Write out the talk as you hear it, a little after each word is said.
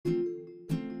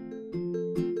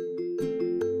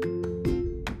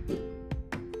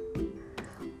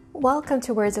Welcome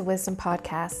to Words of Wisdom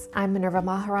podcast. I'm Minerva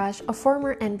Maharaj, a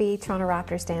former NBA Toronto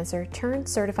Raptors dancer turned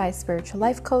certified spiritual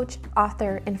life coach,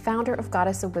 author, and founder of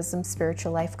Goddess of Wisdom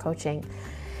Spiritual Life Coaching.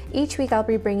 Each week I'll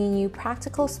be bringing you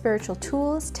practical spiritual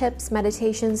tools, tips,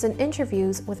 meditations, and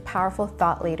interviews with powerful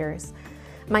thought leaders.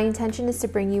 My intention is to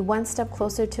bring you one step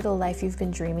closer to the life you've been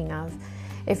dreaming of.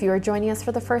 If you are joining us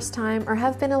for the first time or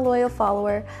have been a loyal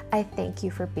follower, I thank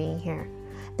you for being here.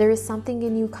 There is something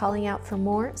in you calling out for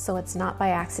more, so it's not by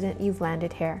accident you've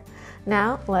landed here.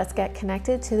 Now, let's get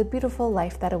connected to the beautiful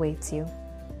life that awaits you.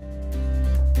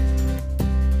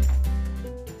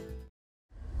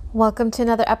 Welcome to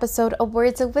another episode of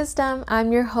Words of Wisdom.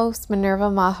 I'm your host, Minerva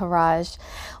Maharaj.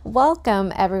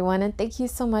 Welcome, everyone, and thank you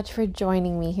so much for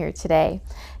joining me here today.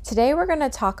 Today, we're going to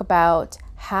talk about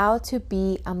how to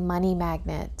be a money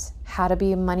magnet. How to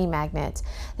be a money magnet.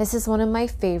 This is one of my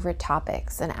favorite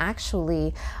topics, and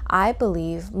actually, I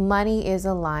believe money is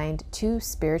aligned to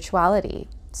spirituality.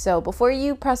 So before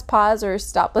you press pause or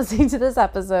stop listening to this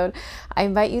episode, I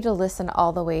invite you to listen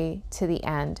all the way to the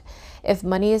end. If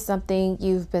money is something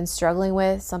you've been struggling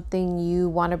with, something you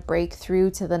want to break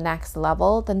through to the next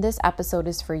level, then this episode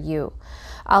is for you.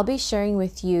 I'll be sharing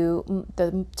with you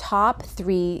the top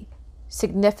 3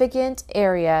 significant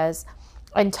areas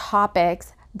and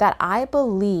topics that I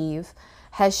believe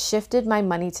has shifted my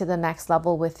money to the next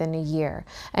level within a year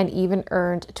and even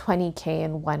earned $20,000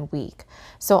 in 1 week.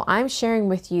 So I'm sharing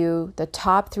with you the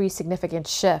top 3 significant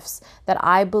shifts that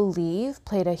I believe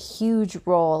played a huge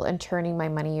role in turning my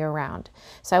money around.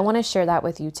 So I want to share that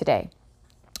with you today.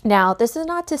 Now, this is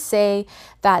not to say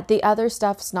that the other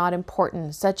stuff's not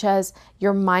important, such as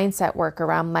your mindset work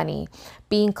around money,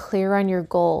 being clear on your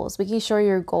goals, making sure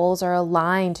your goals are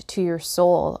aligned to your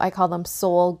soul. I call them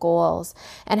soul goals,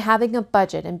 and having a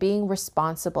budget and being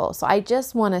responsible. So I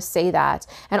just want to say that.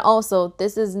 And also,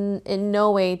 this is in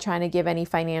no way trying to give any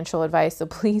financial advice. So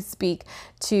please speak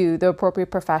to the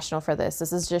appropriate professional for this.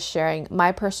 This is just sharing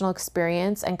my personal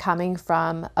experience and coming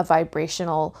from a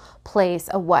vibrational place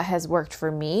of what has worked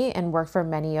for me and worked for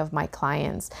many of my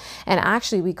clients. And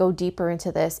actually, we go deeper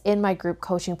into this in my group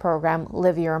coaching program,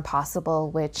 Live Your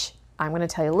Impossible, which I'm going to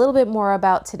tell you a little bit more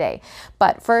about today.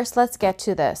 But first, let's get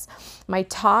to this. My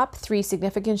top 3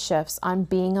 significant shifts on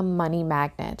being a money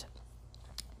magnet.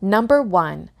 Number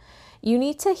 1, you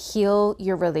need to heal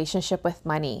your relationship with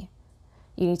money.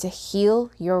 You need to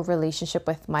heal your relationship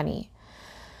with money.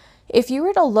 If you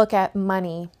were to look at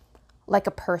money like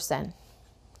a person,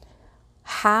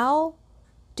 how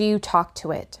do you talk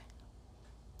to it?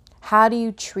 How do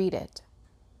you treat it?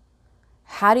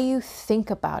 How do you think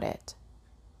about it?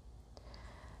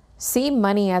 See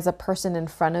money as a person in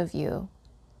front of you.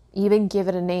 Even give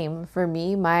it a name. For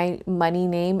me, my money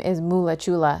name is Mula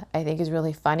Chula. I think is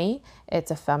really funny.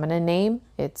 It's a feminine name.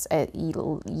 It's a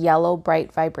yellow,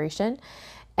 bright vibration.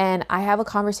 And I have a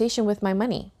conversation with my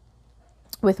money,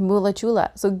 with Mula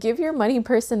Chula. So give your money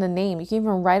person a name. You can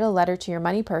even write a letter to your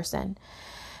money person.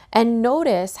 And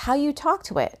notice how you talk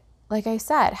to it. Like I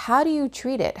said, how do you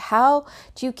treat it? How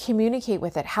do you communicate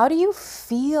with it? How do you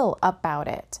feel about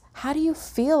it? How do you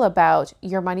feel about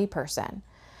your money person?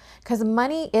 Because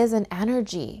money is an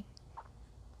energy.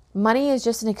 Money is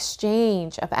just an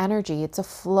exchange of energy. It's a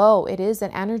flow. It is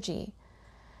an energy.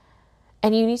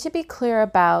 And you need to be clear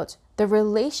about the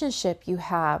relationship you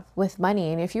have with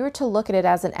money. And if you were to look at it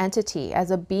as an entity, as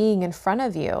a being in front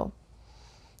of you,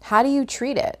 how do you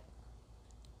treat it?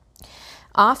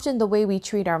 Often the way we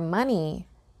treat our money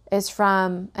is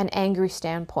from an angry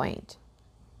standpoint,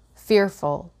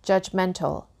 fearful,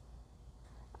 judgmental,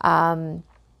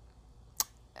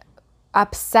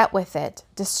 upset with it,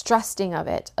 distrusting of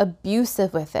it,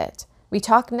 abusive with it. We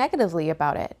talk negatively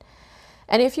about it.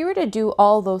 And if you were to do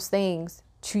all those things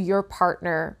to your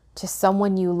partner, to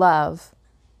someone you love,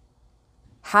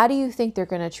 how do you think they're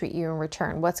going to treat you in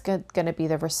return? What's going to be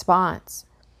the response?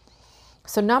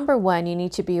 So number 1, you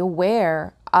need to be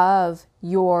aware of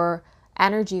your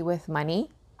energy with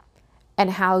money and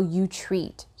how you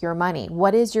treat your money.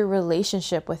 What is your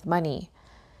relationship with money?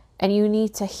 And you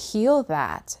need to heal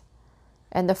that.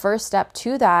 And the first step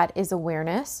to that is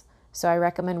awareness. So I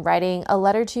recommend writing a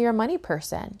letter to your money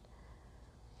person.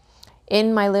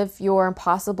 In my Live Your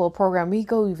Impossible program, we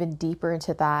go even deeper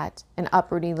into that and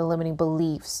uprooting the limiting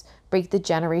beliefs, break the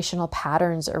generational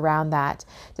patterns around that,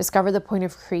 discover the point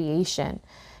of creation,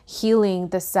 healing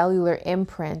the cellular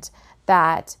imprint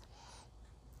that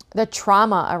the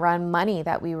trauma around money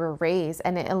that we were raised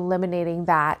and eliminating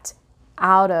that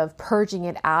purging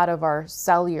it out of our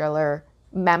cellular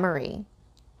memory.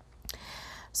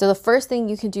 So the first thing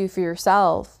you can do for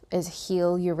yourself is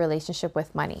heal your relationship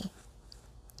with money.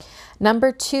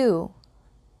 Number 2,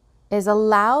 is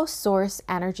allow source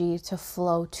energy to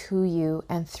flow to you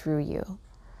and through you.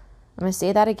 I'm going to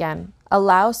say that again.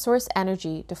 Allow source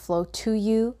energy to flow to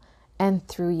you and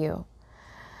through you.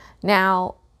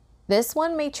 Now, this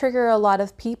one may trigger a lot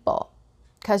of people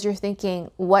because you're thinking,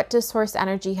 what does source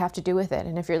energy have to do with it?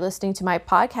 And if you're listening to my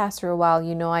podcast for a while,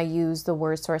 you know I use the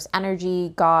word source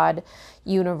energy, God,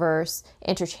 universe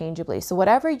interchangeably. So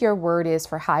whatever your word is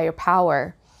for higher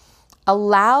power,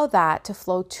 allow that to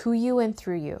flow to you and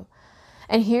through you.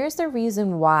 And here's the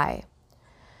reason why.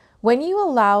 When you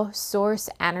allow source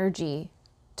energy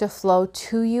to flow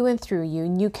to you and through you,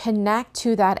 and you connect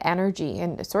to that energy,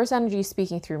 and source energy is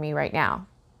speaking through me right now.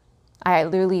 I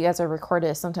literally, as I record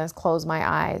this, sometimes close my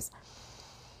eyes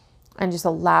and just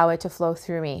allow it to flow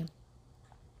through me.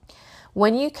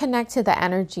 When you connect to the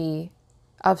energy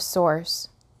of source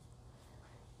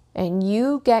and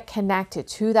you get connected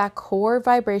to that core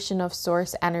vibration of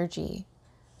source energy,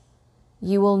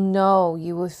 you will know,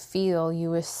 you will feel, you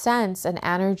will sense an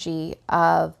energy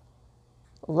of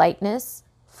lightness,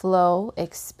 flow,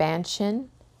 expansion,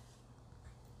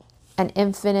 an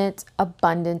infinite,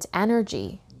 abundant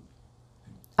energy.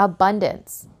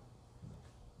 Abundance.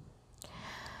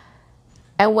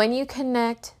 And when you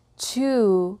connect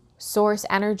to source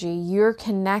energy, you're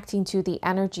connecting to the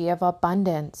energy of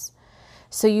abundance.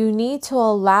 So you need to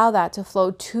allow that to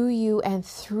flow to you and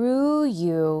through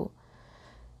you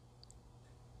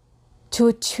to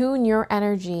attune your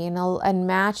energy and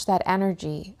match that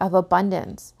energy of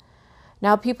abundance.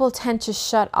 Now, people tend to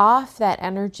shut off that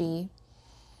energy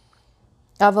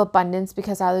of abundance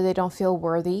because either they don't feel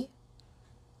worthy,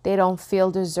 they don't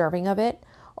feel deserving of it,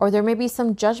 or there may be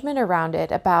some judgment around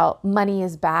it about money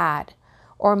is bad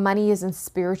or money isn't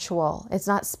spiritual. It's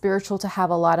not spiritual to have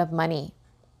a lot of money.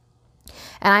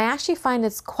 And I actually find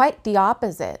it's quite the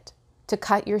opposite to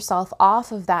cut yourself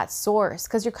off of that source,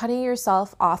 because you're cutting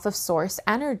yourself off of source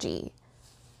energy.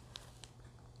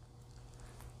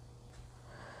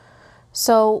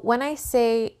 So when I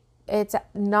say it's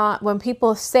not, when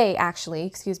people say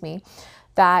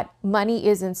that money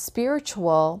isn't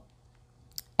spiritual,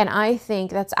 and I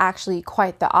think that's actually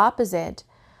quite the opposite,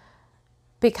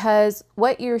 because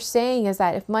what you're saying is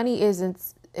that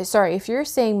if you're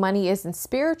saying money isn't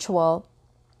spiritual,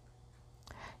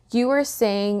 you are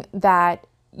saying that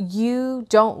you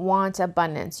don't want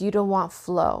abundance, you don't want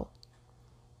flow.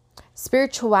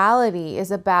 Spirituality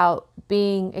is about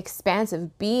being expansive,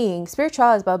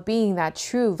 spirituality is about being that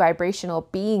true vibrational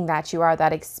being that you are,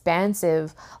 that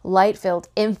expansive, light-filled,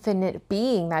 infinite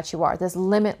being that you are, this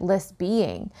limitless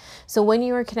being. So when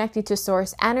you are connecting to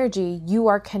source energy, you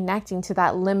are connecting to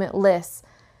that limitless,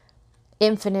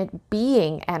 infinite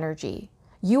being energy.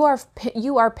 You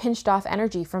are pinched off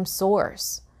energy from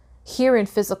source, here in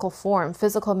physical form,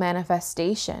 physical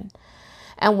manifestation.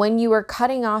 And when you are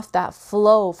cutting off that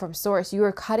flow from source, you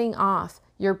are cutting off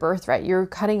your birthright. You're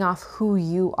cutting off who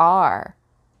you are.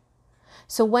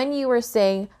 So when you are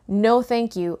saying, no,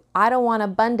 thank you, I don't want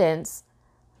abundance,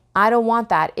 I don't want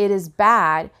that, it is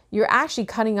bad, you're actually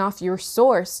cutting off your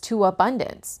source to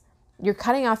abundance. You're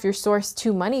cutting off your source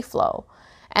to money flow.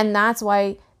 And that's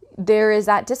why there is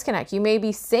that disconnect. You may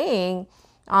be saying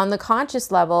on the conscious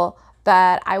level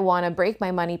that I want to break my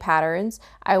money patterns.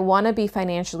 I want to be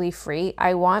financially free.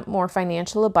 I want more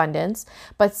financial abundance.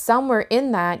 But somewhere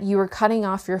in that, you are cutting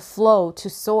off your flow to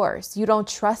source. You don't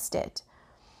trust it.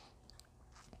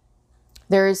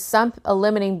 There is a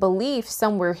limiting belief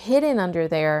somewhere hidden under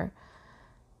there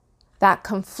that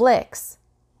conflicts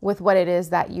with what it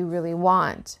is that you really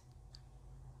want.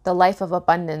 The life of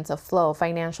abundance, of flow,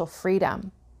 financial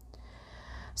freedom.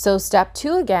 So step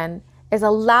 2 again is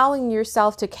allowing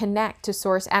yourself to connect to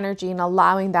source energy and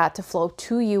allowing that to flow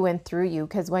to you and through you.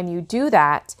 Because when you do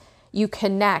that, you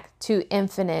connect to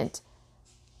infinite,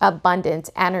 abundant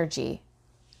energy.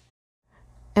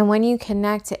 And when you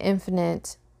connect to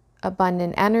infinite,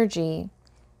 abundant energy,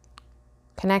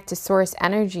 connect to source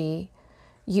energy,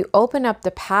 you open up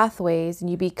the pathways and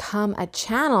you become a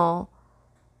channel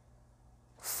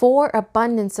for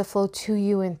abundance to flow to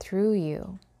you and through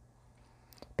you.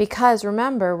 Because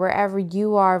remember, wherever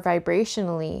you are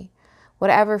vibrationally,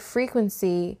 whatever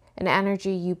frequency and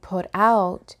energy you put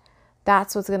out,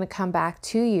 that's what's going to come back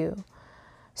to you.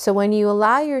 So when you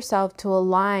allow yourself to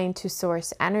align to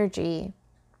source energy,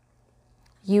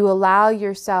 you allow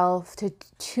yourself to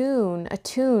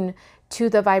attune to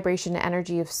the vibration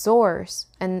energy of source.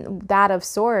 And that of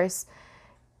source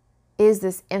is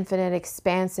this infinite,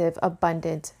 expansive,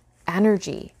 abundant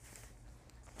energy.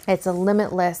 It's a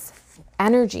limitless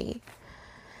energy.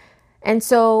 And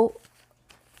so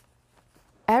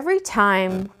every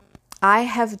time I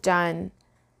have done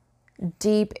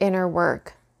deep inner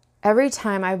work every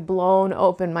time I've blown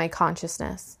open my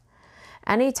consciousness,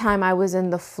 anytime I was in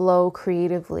the flow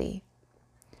creatively,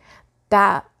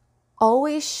 that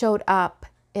always showed up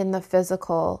in the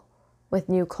physical with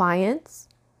new clients,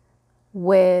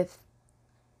 with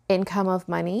income of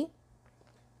money,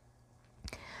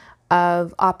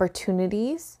 of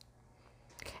opportunities.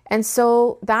 And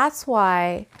so that's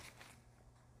why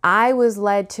I was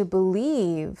led to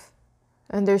believe,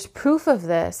 and there's proof of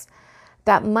this,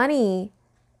 that money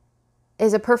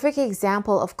is a perfect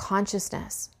example of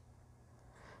consciousness.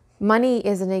 Money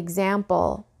is an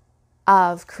example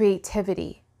of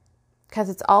creativity because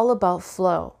it's all about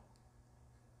flow.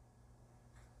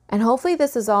 And hopefully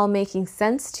this is all making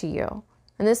sense to you.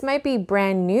 And this might be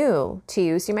brand new to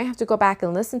you, so you might have to go back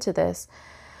and listen to this.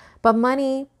 But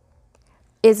money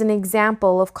is an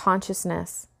example of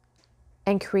consciousness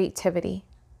and creativity.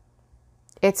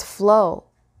 It's flow,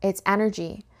 it's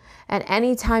energy. And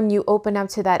anytime you open up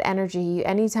to that energy,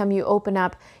 anytime you open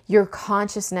up your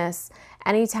consciousness,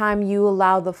 anytime you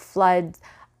allow the flood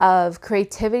of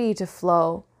creativity to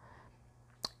flow,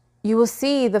 you will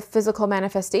see the physical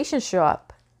manifestation show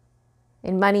up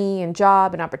in money and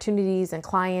job and opportunities and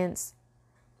clients.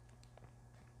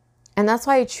 And that's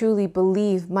why I truly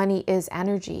believe money is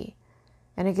energy.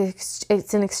 And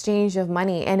it's an exchange of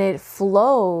money, and it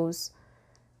flows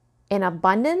in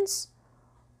abundance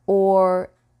or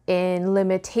in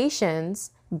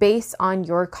limitations based on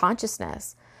your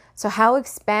consciousness. So how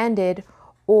expanded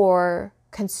or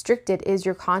constricted is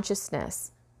your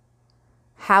consciousness?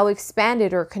 How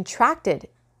expanded or contracted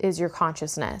is your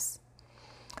consciousness?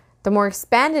 The more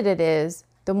expanded it is,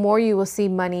 the more you will see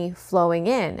money flowing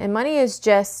in. And money is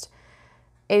just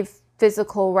a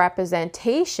physical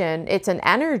representation. It's an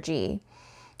energy,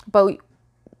 but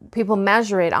people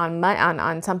measure it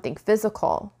on something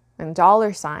physical and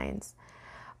dollar signs.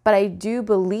 But I do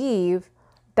believe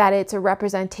that it's a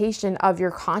representation of your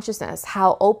consciousness,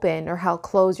 how open or how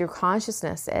closed your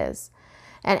consciousness is.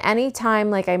 And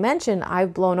anytime, like I mentioned,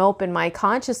 I've blown open my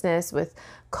consciousness with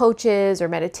coaches or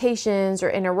meditations or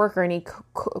inner work or any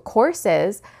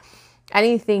courses,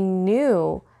 anything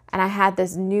new, and I had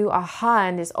this new aha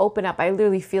and this open up, I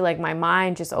literally feel like my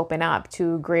mind just opened up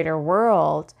to a greater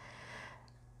world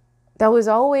that was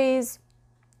always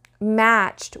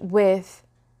matched with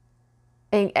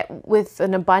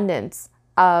an abundance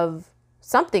of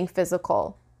something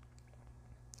physical,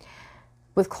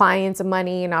 with clients and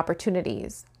money and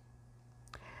opportunities.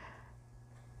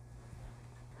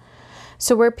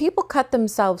 So where people cut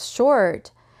themselves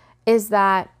short is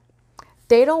that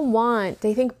they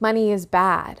think money is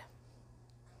bad,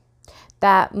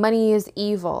 that money is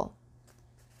evil,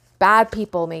 bad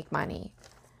people make money.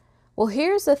 Well,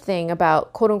 here's the thing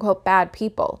about quote unquote bad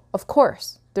people. Of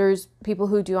course, there's people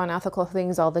who do unethical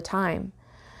things all the time.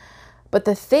 But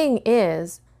the thing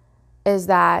is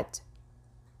that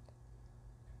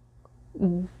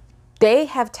they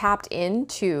have tapped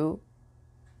into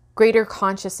greater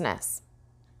consciousness.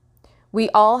 We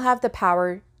all have the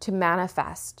power to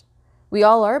manifest. We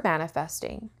all are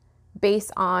manifesting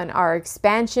based on our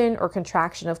expansion or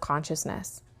contraction of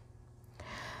consciousness.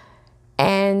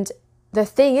 And the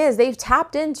thing is, they've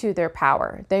tapped into their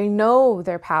power. They know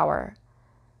their power.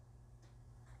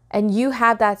 And you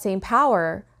have that same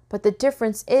power, but the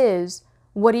difference is,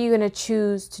 what are you going to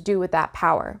choose to do with that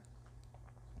power?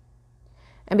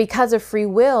 And because of free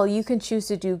will, you can choose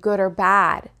to do good or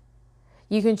bad.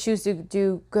 You can choose to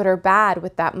do good or bad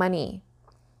with that money.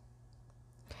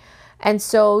 And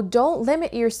so don't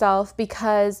limit yourself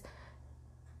because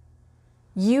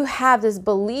you have this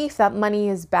belief that money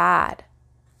is bad,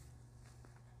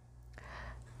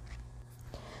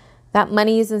 that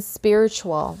money isn't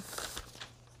spiritual,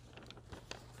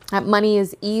 that money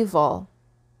is evil.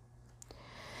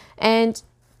 And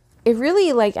it really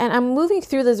and I'm moving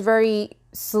through this very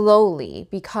slowly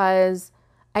because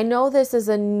I know this is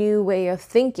a new way of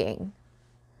thinking,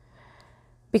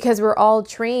 because we're all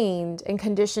trained and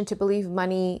conditioned to believe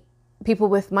people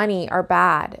with money are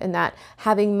bad, and that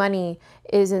having money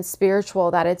isn't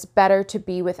spiritual, that it's better to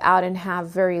be without and have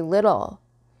very little.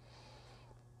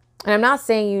 And I'm not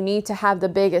saying you need to have the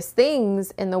biggest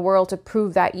things in the world to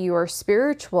prove that you are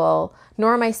spiritual,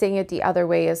 nor am I saying it the other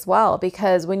way as well,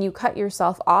 because when you cut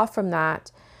yourself off from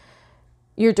that,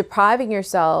 you're depriving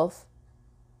yourself.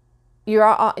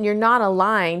 You're not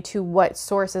aligned to what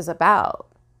source is about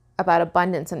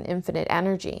abundance and infinite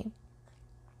energy.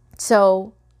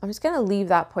 So I'm just going to leave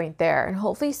that point there, and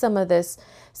hopefully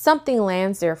something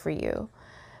lands there for you.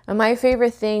 And my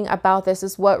favorite thing about this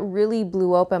is what really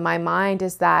blew open my mind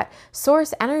is that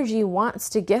source energy wants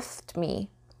to gift me.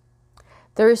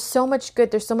 There is so much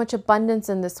good. There's so much abundance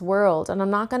in this world. And I'm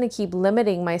not going to keep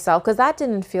limiting myself, because that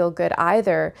didn't feel good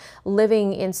either.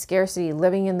 Living in scarcity,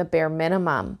 living in the bare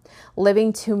minimum,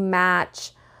 living to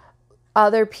match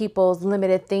other people's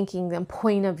limited thinking and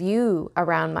point of view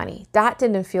around money. That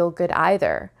didn't feel good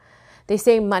either. They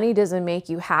say money doesn't make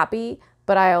you happy,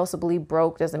 but I also believe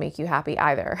broke doesn't make you happy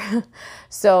either.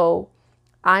 So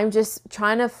I'm just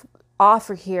trying to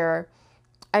offer here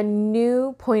a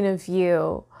new point of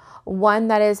view, one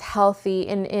that is healthy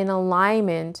and in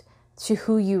alignment to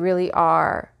who you really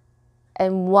are,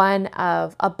 and one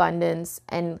of abundance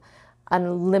and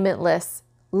limitless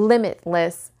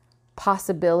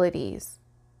possibilities.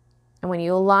 And when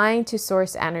you align to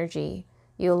source energy,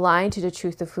 you align to the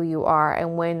truth of who you are.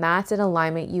 And when that's in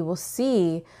alignment, you will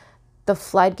see the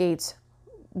floodgates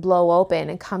blow open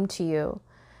and come to you.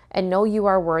 And know you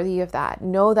are worthy of that.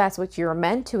 Know that's what you're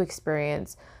meant to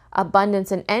experience.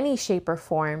 Abundance in any shape or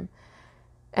form.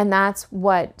 And that's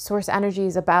what source energy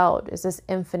is about, is this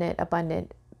infinite,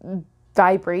 abundant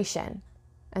vibration.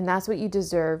 And that's what you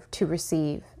deserve to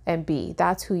receive and be.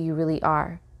 That's who you really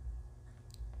are.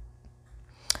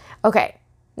 Okay,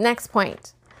 next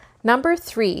point. Number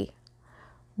 3,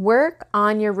 work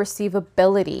on your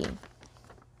receivability.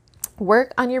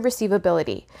 Work on your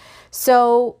receivability.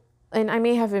 So, and I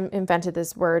may have invented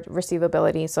this word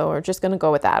receivability, so we're just going to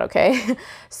go with that, okay?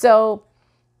 So,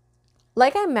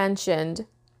 like I mentioned,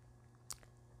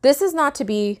 this is not to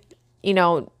be,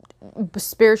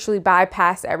 spiritually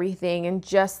bypass everything and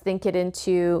just think it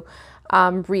into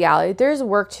reality. There's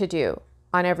work to do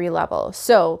on every level.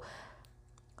 So,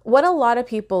 what a lot of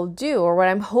people do, or what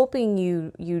I'm hoping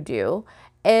you do,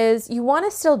 is you want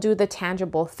to still do the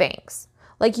tangible things.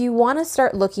 Like, you want to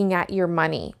start looking at your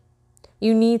money.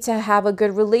 You need to have a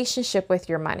good relationship with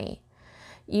your money.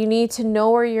 You need to know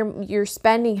where your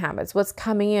spending habits, what's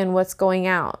coming in, what's going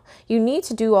out. You need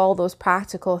to do all those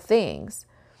practical things.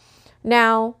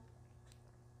 Now,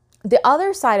 the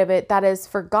other side of it that is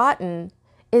forgotten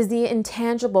is the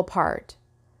intangible part,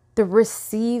 the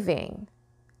receiving,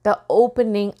 the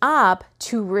opening up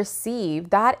to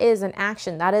receive. That is an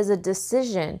action. That is a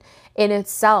decision in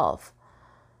itself.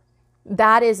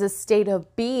 That is a state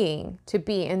of being, to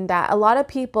be in that. A lot of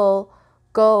people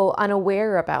go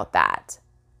unaware about that.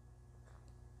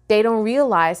 They don't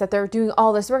realize that they're doing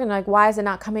all this work and like, why is it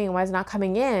not coming in? Why is it not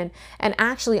coming in? And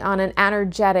actually on an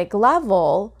energetic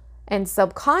level and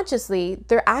subconsciously,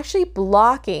 they're actually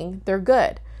blocking their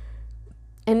good.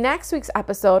 In next week's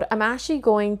episode, I'm actually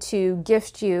going to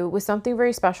gift you with something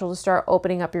very special to start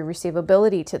opening up your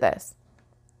receivability to this.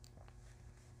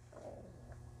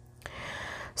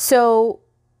 So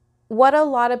what a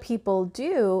lot of people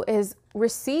do is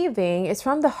receiving is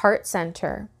from the heart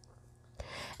center.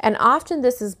 And often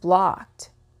this is blocked.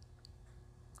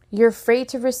 You're afraid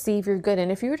to receive your good.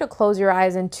 And if you were to close your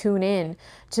eyes and tune in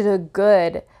to the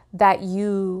good that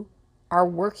you are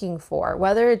working for,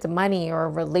 whether it's money or a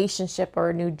relationship or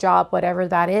a new job, whatever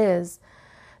that is,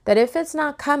 that if it's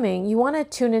not coming, you want to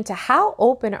tune into how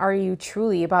open are you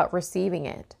truly about receiving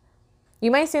it.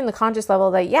 You might say in the conscious level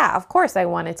that, yeah, of course I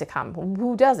want it to come.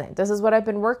 Who doesn't? This is what I've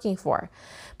been working for.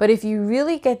 But if you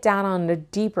really get down on the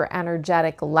deeper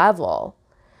energetic level,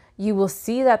 you will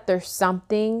see that there's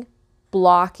something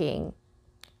blocking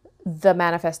the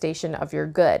manifestation of your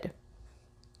good.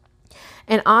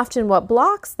 And often what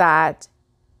blocks that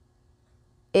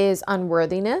is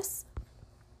unworthiness,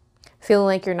 feeling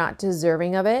like you're not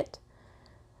deserving of it.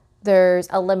 There's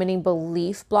a limiting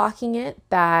belief blocking it,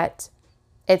 that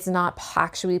it's not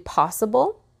actually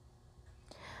possible,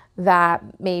 that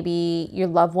maybe your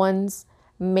loved ones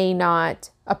may not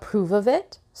approve of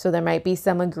it. So there might be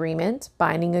some agreement,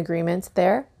 binding agreements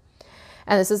there.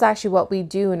 And this is actually what we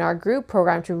do in our group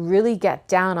program to really get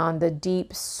down on the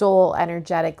deep soul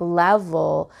energetic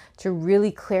level, to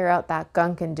really clear out that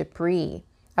gunk and debris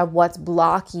of what's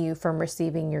blocking you from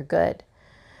receiving your good.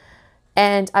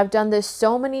 And I've done this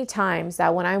so many times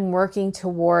that when I'm working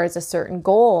towards a certain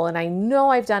goal and I know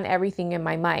I've done everything in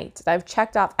my might, I've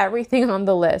checked off everything on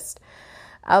the list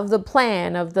of the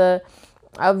plan, of the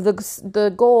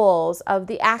goals, of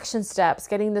the action steps,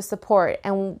 getting the support.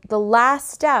 And the last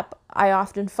step I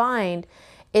often find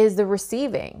is the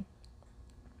receiving.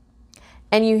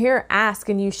 And you hear ask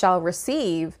and you shall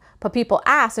receive, but people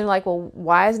ask and they're like, well,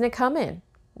 why isn't it coming?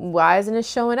 Why isn't it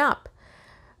showing up?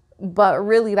 But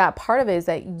really that part of it is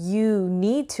that you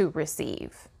need to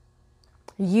receive.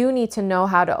 You need to know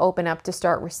how to open up to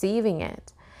start receiving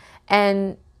it.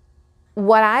 And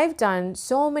what I've done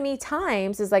so many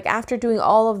times is like after doing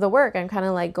all of the work, I'm kind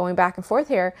of like going back and forth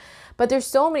here, but there's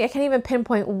so many, I can't even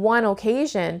pinpoint one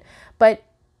occasion, but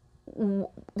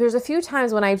there's a few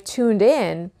times when I've tuned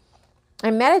in,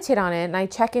 I meditate on it and I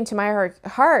check into my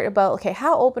heart about, okay,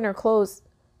 how open or closed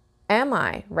am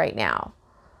I right now?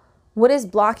 What is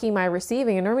blocking my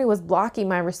receiving? And normally what's blocking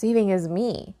my receiving is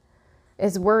me,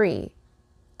 is worry,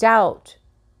 doubt,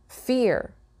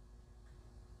 fear,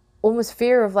 almost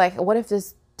fear of like, what if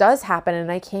this does happen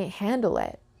and I can't handle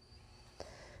it?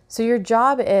 So your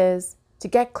job is to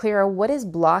get clear on what is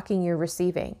blocking your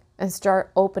receiving and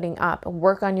start opening up and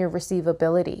work on your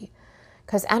receivability.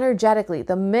 Because energetically,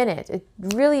 the minute, it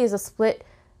really is a split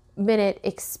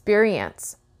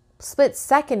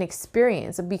second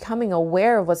experience of becoming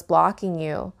aware of what's blocking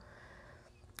you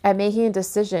and making a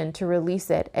decision to release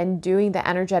it and doing the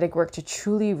energetic work to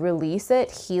truly release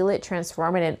it, heal it,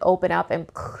 transform it, and open up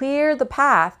and clear the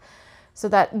path so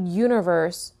that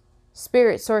universe,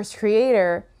 spirit, source,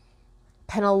 creator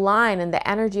can align and the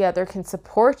energy out there can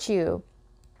support you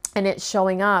and it's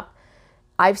showing up.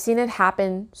 I've seen it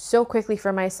happen so quickly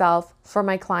for myself, for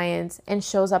my clients, and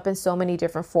shows up in so many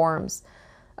different forms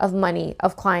of money,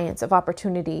 of clients, of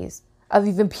opportunities, of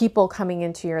even people coming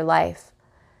into your life.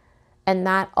 And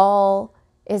that all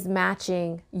is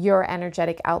matching your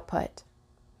energetic output.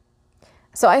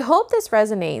 So I hope this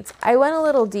resonates. I went a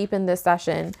little deep in this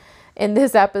session, in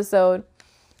this episode,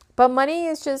 but money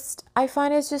is just, I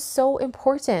find it's just so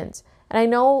important. And I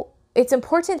know it's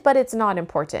important, but it's not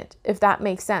important, if that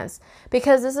makes sense.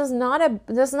 Because this is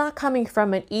not coming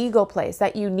from an ego place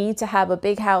that you need to have a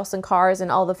big house and cars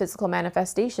and all the physical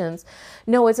manifestations.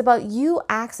 No, it's about you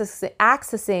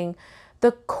accessing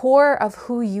the core of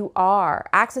who you are,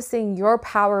 accessing your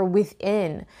power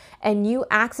within, and you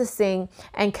accessing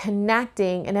and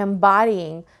connecting and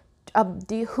embodying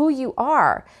who you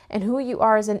are. And who you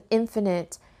are is an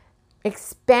infinite,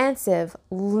 expansive,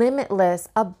 limitless,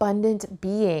 abundant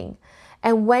being.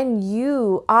 And when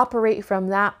you operate from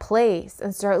that place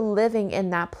and start living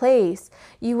in that place,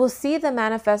 you will see the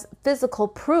manifest physical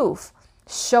proof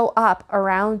show up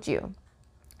around you.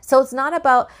 So it's not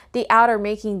about the outer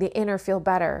making the inner feel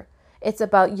better. It's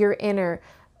about your inner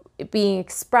being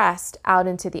expressed out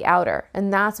into the outer.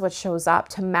 And that's what shows up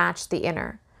to match the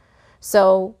inner.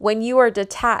 So when you are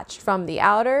detached from the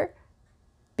outer,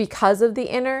 because of the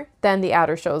inner, then the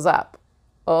outer shows up.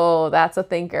 Oh, that's a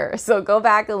thinker. So go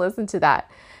back and listen to that.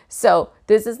 So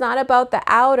this is not about the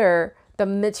outer, the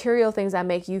material things that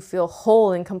make you feel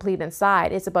whole and complete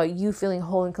inside. It's about you feeling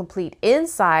whole and complete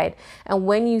inside. And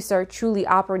when you start truly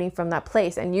operating from that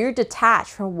place and you're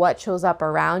detached from what shows up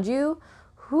around you,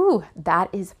 that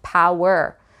is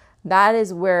power. That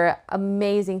is where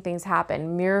amazing things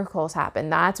happen, miracles happen.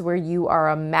 That's where you are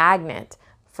a magnet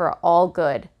for all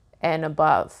good and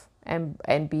above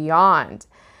and beyond.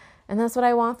 And that's what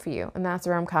I want for you. And that's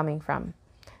where I'm coming from.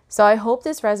 So I hope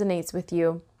this resonates with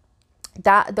you.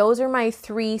 Those are my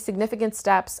 3 significant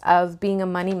steps of being a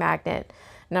money magnet.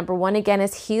 Number 1, again,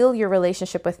 is heal your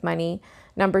relationship with money.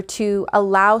 Number 2,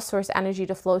 allow source energy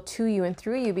to flow to you and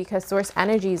through you, because source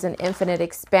energy is an infinite,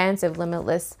 expansive,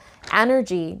 limitless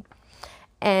energy.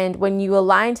 And when you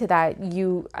align to that,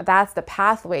 that's the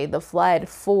pathway, the flood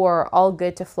for all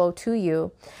good to flow to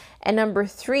you. And number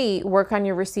 3, work on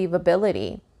your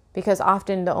receivability, because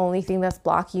often the only thing that's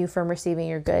blocking you from receiving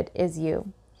your good is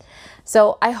you.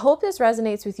 So I hope this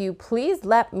resonates with you. Please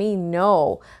let me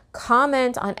know.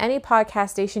 Comment on any podcast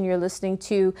station you're listening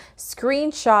to.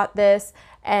 Screenshot this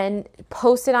and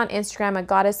post it on Instagram at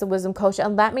Goddess the Wisdom Coach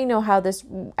and let me know how this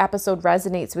episode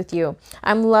resonates with you.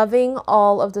 I'm loving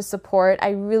all of the support.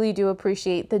 I really do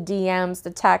appreciate the DMs,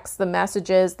 the texts, the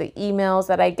messages, the emails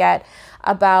that I get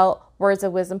about Words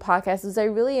of Wisdom podcast, as I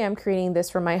really am creating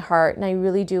this from my heart, and I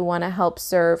really do want to help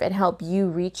serve and help you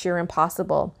reach your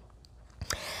impossible.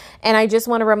 And I just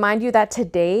want to remind you that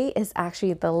today is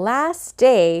actually the last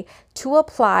day to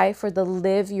apply for the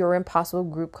Live Your Impossible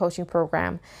group coaching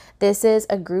program. This is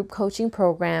a group coaching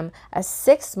program, a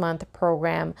 6-month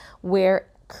program where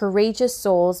courageous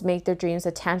souls make their dreams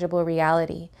a tangible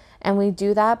reality. And we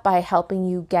do that by helping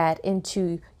you get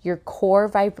into your core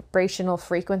vibrational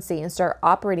frequency and start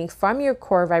operating from your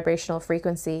core vibrational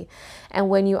frequency. And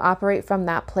when you operate from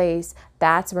that place,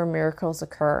 that's where miracles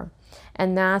occur.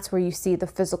 And that's where you see the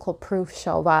physical proof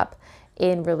show up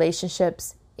in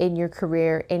relationships, in your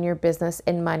career, in your business,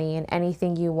 in money, in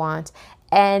anything you want,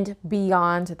 and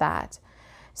beyond that.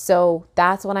 So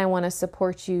that's what I want to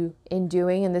support you in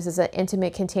doing. And this is an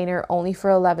intimate container only for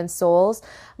 11 souls.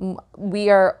 We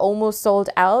are almost sold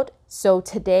out. So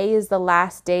today is the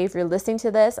last day. If you're listening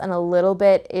to this and a little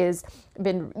bit is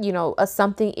been,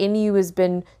 something in you has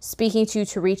been speaking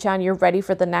to reach out, you're ready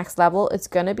for the next level. It's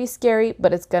going to be scary,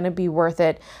 but it's going to be worth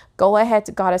it. Go ahead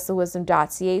to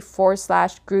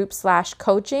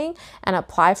goddessofwisdom.ca/group/coaching and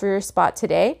apply for your spot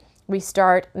today. We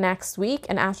start next week.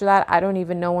 And after that, I don't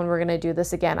even know when we're going to do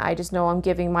this again. I just know I'm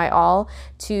giving my all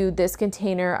to this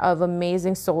container of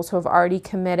amazing souls who have already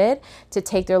committed to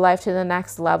take their life to the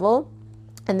next level.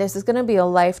 And this is going to be a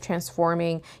life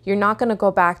transforming. You're not going to go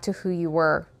back to who you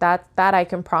were. That I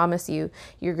can promise you.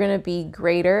 You're going to be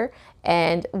greater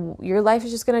and your life is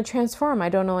just going to transform. I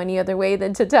don't know any other way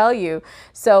than to tell you.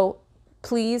 So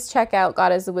please check out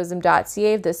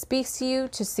goddessofwisdom.ca if this speaks to you,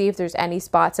 to see if there's any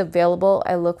spots available.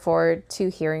 I look forward to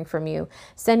hearing from you.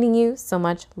 Sending you so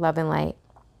much love and light.